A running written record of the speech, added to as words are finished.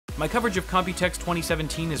My coverage of Computex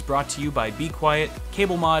 2017 is brought to you by Be Quiet,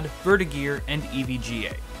 CableMod, Vertigear, and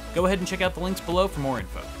EVGA. Go ahead and check out the links below for more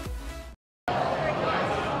info.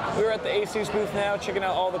 We're at the ASUS booth now, checking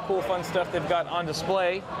out all the cool, fun stuff they've got on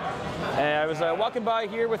display. And I was walking by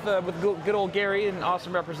here with good old Gary, an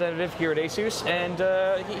awesome representative here at ASUS,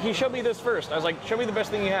 and he showed me this first. I was like, show me the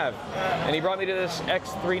best thing you have. And he brought me to this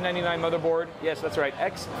X399 motherboard. Yes, that's right,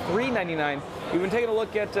 X399. We've been taking a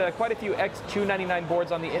look at quite a few X299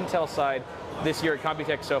 boards on the Intel side this year at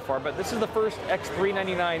Computex so far, but this is the first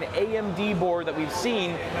X399 AMD board that we've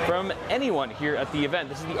seen from anyone here at the event.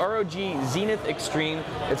 This is the ROG Zenith Extreme.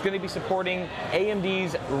 It's going to be supporting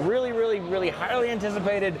AMD's really highly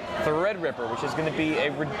anticipated Threadripper, which is going to be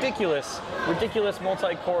a ridiculous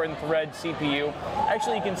multi-core and thread CPU.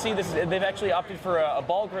 Actually, you can see this. They've actually opted for a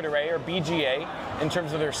ball grid array, or BGA, in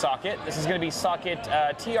terms of their socket. This is going to be socket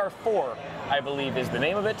TR4, I believe is the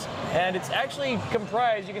name of it, and it's actually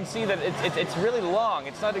comprised, you can see that it's really long.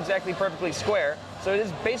 It's not exactly perfectly square, so it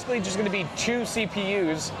is basically just going to be two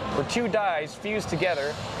CPUs or two dies fused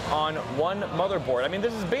together on one motherboard. I mean,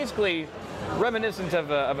 this is basically reminiscent of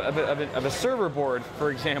a server board,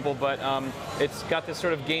 for example, but it's got this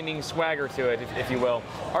sort of gaming swagger to it, if you will.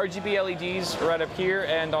 RGB LEDs right up here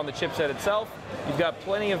and on the chipset itself. You've got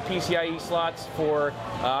plenty of PCIe slots for,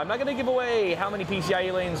 I'm not going to give away how many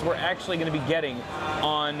PCIe lanes we're actually going to be getting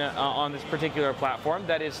on this particular platform.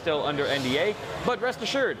 That is still under NDA, but rest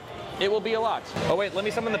assured, it will be a lot. Oh wait, let me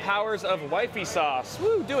summon the powers of wifey sauce.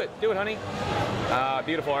 Woo, do it, honey.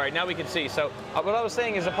 Beautiful. All right, now we can see. So what I was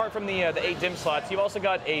saying is, apart from the 8 DIMM slots, you've also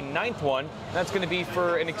got a 9th one. That's going to be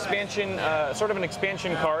for an expansion, sort of an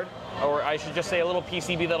expansion card, or I should just say a little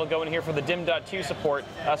PCB that'll go in here for the DIMM.2 support,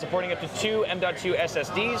 supporting up to 2 M.2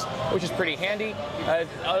 SSDs, which is pretty handy. It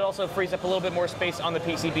also frees up a little bit more space on the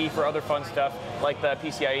PCB for other fun stuff, like the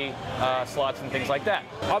PCIe slots and things like that.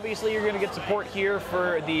 Obviously, you're going to get support here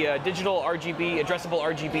for the digital RGB, addressable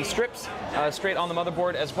RGB strips, straight on the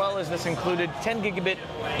motherboard, as well as this included 10 gigabit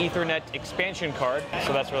Ethernet expansion card,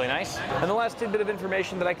 so that's really nice. And the last tidbit of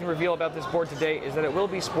information that I can reveal about this board today is that it will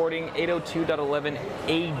be sporting 802.11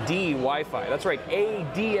 AD Wi-Fi. That's right,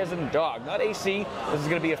 AD as in dog, not AC. This is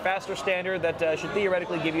going to be a faster standard that should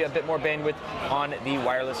theoretically give you a bit more bandwidth on the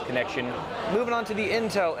wireless connection. Moving on to the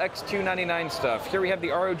Intel X299 stuff. Here we have the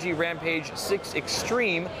ROG Rampage 6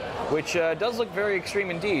 Extreme, which does look very extreme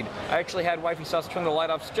indeed. I actually had wifey sauce turn the light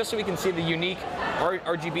off just so we can see the unique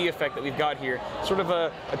RGB effect that we've got here. Sort of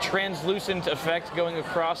a translucent effect going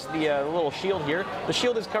across the little shield here. The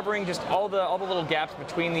shield is covering just all the little gaps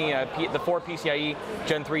between the 4 PCIe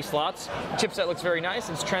Gen 3 slots. The chipset looks very nice.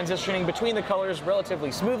 It's transitioning between the colors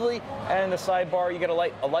relatively smoothly, and the sidebar, you get a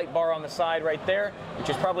light bar on the side right there, which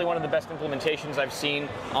is probably one of the best implementations I've seen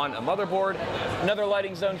on a motherboard. Another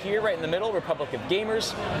lighting zone here right in the middle, Republic of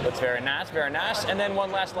Gamers. Looks very nice, very nice. And then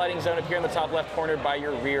one last lighting zone up here in the top left corner by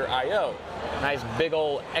your rear I/O. Nice big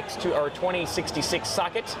old X2 or 2066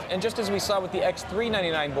 socket. And just as we saw with the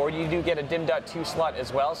X399 board, you do get a DIMM.2 slot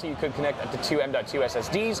as well, so you could connect up to 2 M.2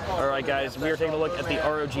 SSDs. All right, guys, we are taking a look at the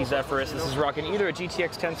ROG Zephyrus. This is rocking either a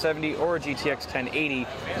GTX 1070 or a GTX 1080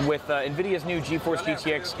 with NVIDIA's new GeForce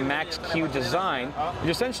GTX Max-Q design,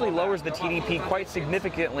 which essentially lowers the TDP quite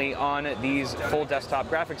significantly on these full desktop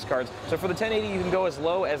graphics cards. So for the 1080, you can go as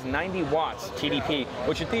low as 90 watts TDP,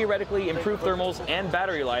 which should theoretically improve thermals and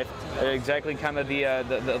battery life, exactly kind of the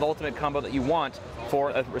ultimate combo that you want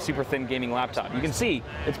for a super thin gaming laptop. You can see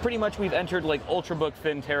it's pretty much, we've entered like ultrabook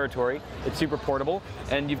thin territory. It's super portable,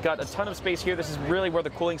 and you've got a ton of space here. This is really where the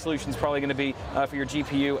cooling solution is probably going to be for your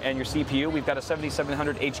GPU and your CPU. We've got a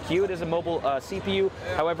 7700 HQ. It is a mobile CPU.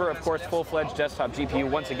 However, of course, full-fledged desktop GPU.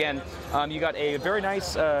 Once again, you got a very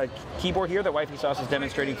nice keyboard here that wifey sauce is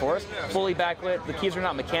demonstrating for us. Fully backlit. The keys are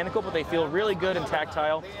not mechanical, but they feel really good and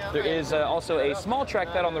tactile. There is also a small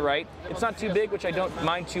trackpad on the right. It's not too big, which I don't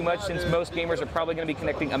mind too much, since most gamers are probably going to be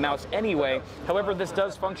connecting a mouse anyway. However, this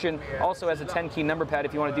does function also as a 10-key number pad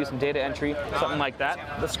if you want to do some data entry, something like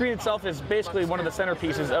that. The screen itself is basically one of the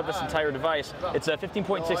centerpieces of this entire device. It's a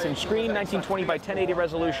 15.6-inch screen, 1920 by 1080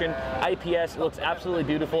 resolution, IPS. It looks absolutely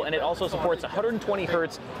beautiful, and it also supports 120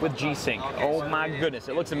 Hertz with G-Sync. Oh my goodness,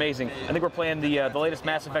 it looks amazing. I think we're playing the latest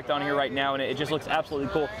Mass Effect on here right now, and it just looks absolutely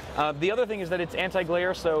cool. The other thing is that it's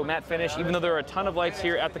anti-glare, so matte finish. Even though there are a ton of lights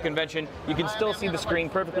here at the convention, you can still see the screen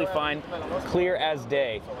perfectly fine, clear as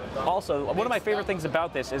day. Also, one of my favorite things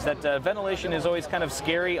about this is that ventilation is always kind of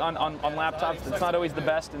scary on laptops. It's not always the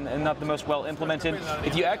best and not the most well implemented.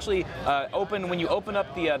 If you actually when you open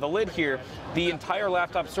up the lid here, the entire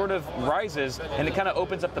laptop sort of rises and it kind of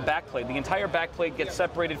opens up the backplate. The entire backplate gets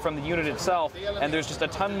separated from the unit itself, and there's just a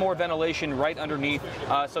ton more ventilation right underneath.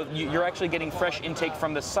 So you're actually getting fresh intake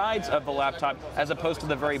from the sides of the laptop as opposed to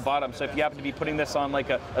the very bottom. So if you happen to be putting this on like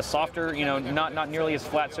a softer, you know, not nearly as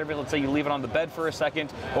flat surface, let's say you leave it on the bed for a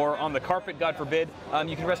second or on the carpet, God forbid,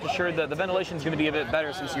 you can rest assured that the ventilation is going to be a bit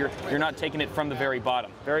better since you're not taking it from the very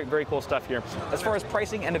bottom. Very, very cool stuff here. As far as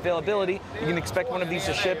pricing and availability, you can expect one of these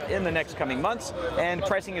to ship in the next coming months, and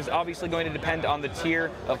pricing is obviously going to depend on the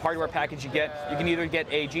tier of hardware package you get. You can either get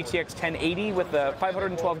a GTX 1080 with a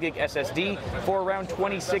 512 gig SSD for around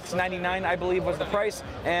 $26.99, I believe was the price,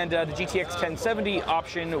 and the GTX 1070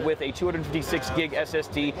 option with a 256 gig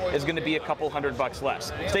SSD is going to be a couple $100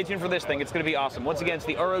 less. Stay tuned for this thing. It's going to be awesome. Once again, it's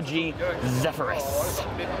the ROG Zephyrus.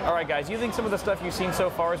 All right, guys, you think some of the stuff you've seen so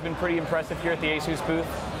far has been pretty impressive here at the ASUS booth?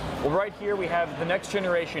 Well, right here we have the next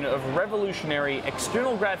generation of revolutionary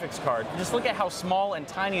external graphics card. Just look at how small and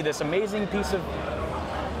tiny this amazing piece of...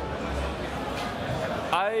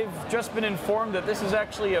 I've just been informed that this is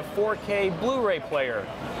actually a 4K Blu-ray player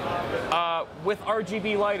with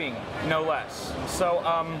RGB lighting, no less. So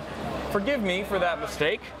forgive me for that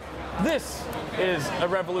mistake. This is a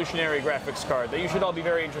revolutionary graphics card that you should all be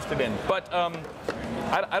very interested in. But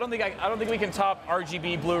I don't think we can top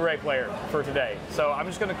RGB Blu-ray player for today. So I'm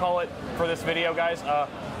just going to call it for this video, guys.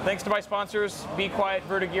 Thanks to my sponsors, Be Quiet,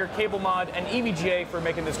 Vertigear, Cable Mod, and EVGA for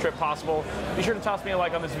making this trip possible. Be sure to toss me a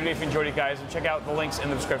like on this video if you enjoyed it, guys, and check out the links in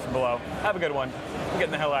the description below. Have a good one. I'm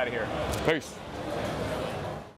getting the hell out of here. Peace.